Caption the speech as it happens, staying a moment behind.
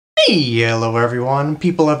Hello everyone.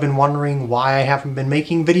 People have been wondering why I haven't been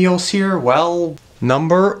making videos here. Well,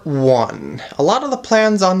 number one, a lot of the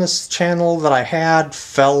plans on this channel that I had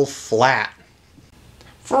fell flat.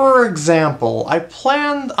 For example, I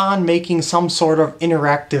planned on making some sort of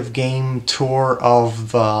interactive game tour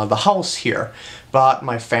of the house here, but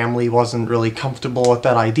my family wasn't really comfortable with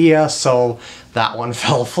that idea, so that one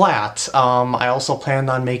fell flat. I also planned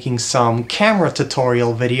on making some camera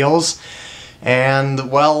tutorial videos,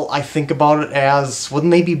 and well, I think about it as,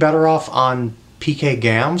 wouldn't they be better off on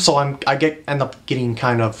PkGam? So I end up getting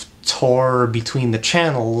kind of tore between the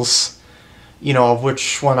channels, you know, of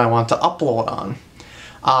which one I want to upload on.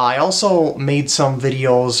 I also made some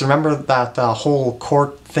videos. Remember that whole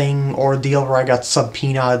court thing ordeal where I got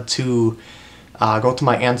subpoenaed to go to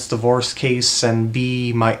my aunt's divorce case and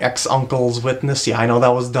be my ex-uncle's witness? Yeah, I know that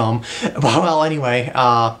was dumb. But well, anyway,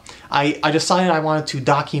 I decided I wanted to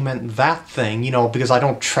document that thing, you know, because I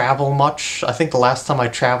don't travel much. I think the last time I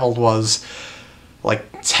traveled was like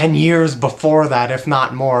 10 years before that, if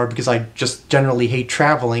not more, because I just generally hate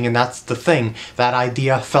traveling, and that's the thing. That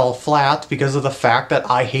idea fell flat because of the fact that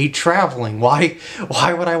I hate traveling. Why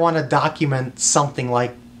would I want to document something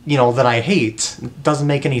like, you know, that I hate? It doesn't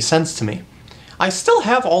make any sense to me. I still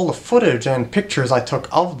have all the footage and pictures I took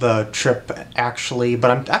of the trip, actually, but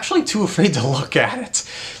I'm actually too afraid to look at it.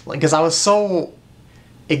 Because I was so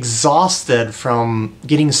exhausted from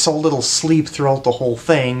getting so little sleep throughout the whole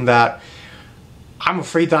thing that I'm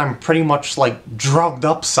afraid that I'm pretty much like drugged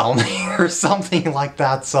up sounding or something like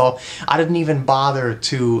that, so I didn't even bother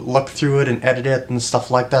to look through it and edit it and stuff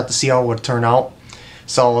like that to see how it would turn out.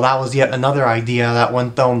 So that was yet another idea that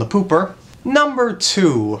went down the pooper. Number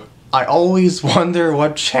two, I always wonder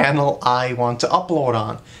what channel I want to upload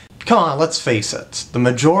on. Come on, let's face it, the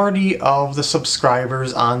majority of the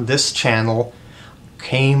subscribers on this channel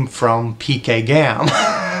came from PkGam.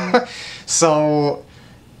 So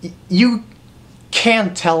you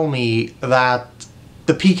can't tell me that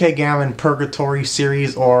the PkGam in Purgatory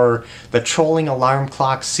series or the Trolling Alarm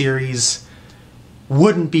Clock series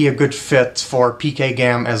wouldn't be a good fit for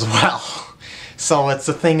PkGam as well. So it's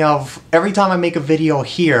a thing of, every time I make a video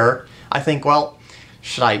here, I think, well,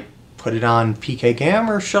 should I put it on PkGam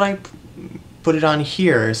or should I put it on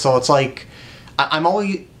here? So it's like, I'm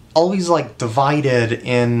always like divided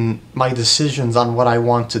in my decisions on what I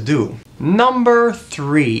want to do. Number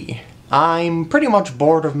three, I'm pretty much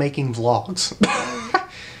bored of making vlogs.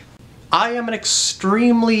 I am an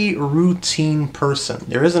extremely routine person.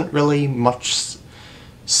 There isn't really much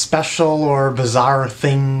special or bizarre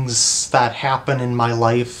things that happen in my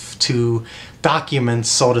life to document,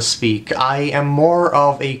 so to speak. I am more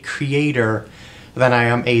of a creator than I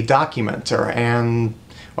am a documenter, and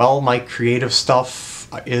well, my creative stuff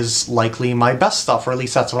is likely my best stuff, or at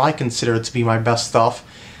least that's what I consider it to be my best stuff.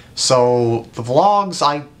 So the vlogs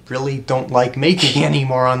I really don't like making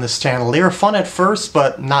anymore on this channel. They were fun at first,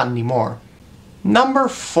 but not anymore. Number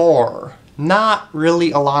four, not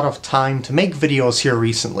really a lot of time to make videos here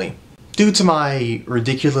recently. Due to my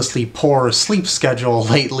ridiculously poor sleep schedule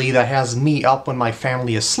lately that has me up when my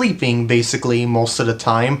family is sleeping basically most of the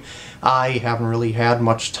time, I haven't really had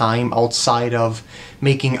much time outside of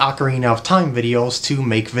making Ocarina of Time videos to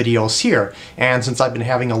make videos here. And since I've been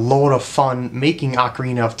having a load of fun making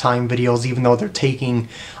Ocarina of Time videos, even though they're taking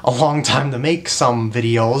a long time to make some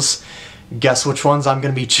videos, guess which ones I'm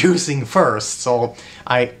going to be choosing first. So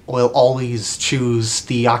I will always choose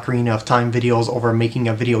the Ocarina of Time videos over making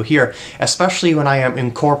a video here, especially when I am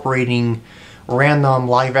incorporating random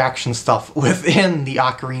live action stuff within the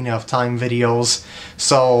Ocarina of Time videos.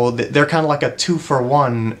 So they're kind of like a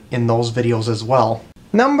 2-for-1 in those videos as well.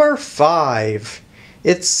 Number five,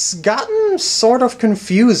 it's gotten sort of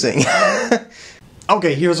confusing.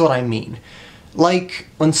 Okay, here's what I mean. Like,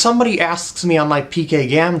 when somebody asks me on my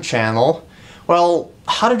PkGam channel, well,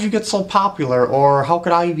 how did you get so popular, or how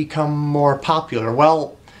could I become more popular?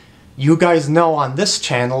 Well, you guys know on this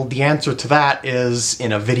channel the answer to that is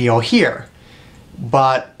in a video here.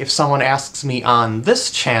 But if someone asks me on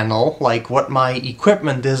this channel, like what my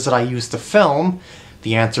equipment is that I use to film,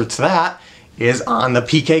 the answer to that is on the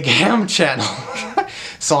PkGam channel.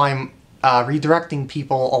 So I'm redirecting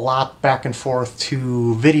people a lot back and forth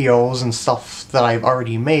to videos and stuff that I've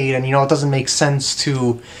already made, and you know, it doesn't make sense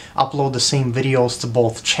to upload the same videos to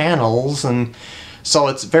both channels, and so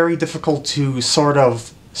it's very difficult to sort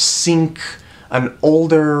of sync an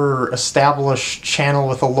older established channel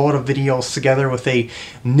with a load of videos together with a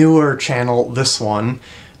newer channel, this one,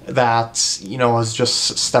 that, you know, is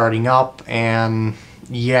just starting up. And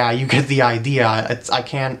yeah, you get the idea. I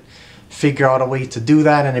can't figure out a way to do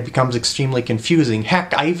that, and it becomes extremely confusing.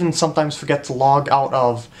 Heck, I even sometimes forget to log out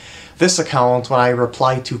of this account when I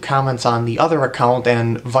reply to comments on the other account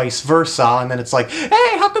and vice versa, and then it's like,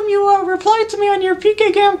 hey, how come you replied to me on your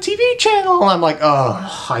PkGamTV channel? And I'm like,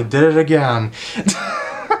 oh, I did it again.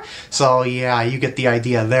 So yeah, you get the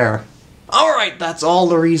idea there. Alright, that's all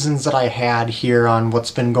the reasons that I had here on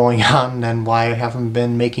what's been going on and why I haven't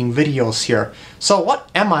been making videos here. So what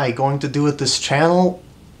am I going to do with this channel?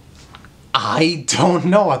 I don't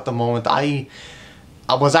know at the moment. I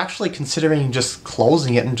was actually considering just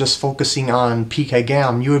closing it and just focusing on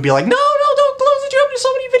PkGam. You would be like, no, don't close it, you have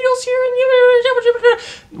so many videos here, and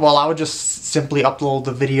well, I would just simply upload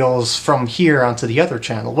the videos from here onto the other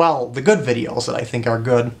channel. Well, the good videos that I think are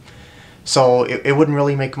good. So it wouldn't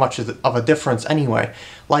really make much of a difference anyway.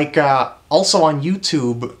 Like, also on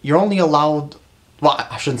YouTube, you're only allowed, well,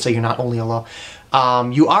 I shouldn't say you're not only allowed,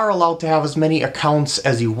 you are allowed to have as many accounts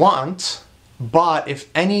as you want, but if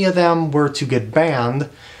any of them were to get banned,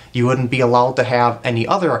 you wouldn't be allowed to have any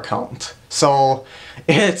other account. So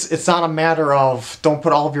it's not a matter of don't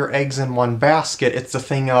put all of your eggs in one basket, it's the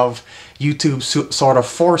thing of YouTube sort of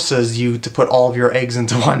forces you to put all of your eggs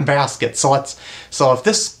into one basket. So if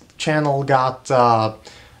this channel got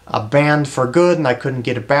banned for good and I couldn't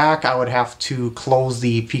get it back, I would have to close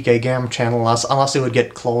the PkGam channel unless it would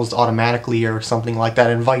get closed automatically or something like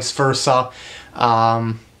that, and vice versa.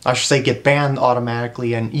 I should say get banned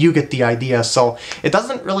automatically, and you get the idea. So it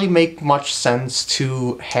doesn't really make much sense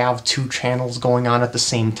to have two channels going on at the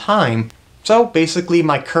same time. So basically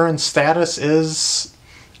my current status is,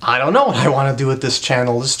 I don't know what I want to do with this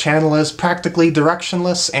channel. This channel is practically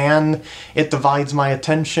directionless and it divides my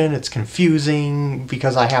attention. It's confusing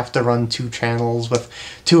because I have to run two channels with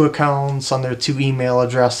two accounts under two email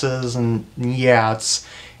addresses, and yeah, it's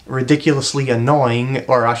ridiculously annoying,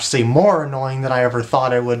 or I should say more annoying than I ever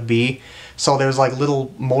thought it would be. So there's like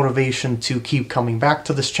little motivation to keep coming back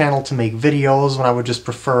to this channel to make videos when I would just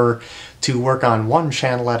prefer to work on one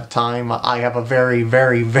channel at a time. I have a very,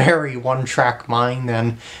 very, very one-track mind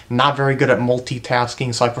and not very good at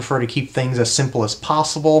multitasking, so I prefer to keep things as simple as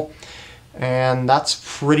possible. And that's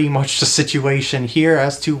pretty much the situation here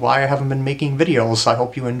as to why I haven't been making videos. I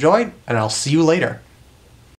hope you enjoyed, and I'll see you later.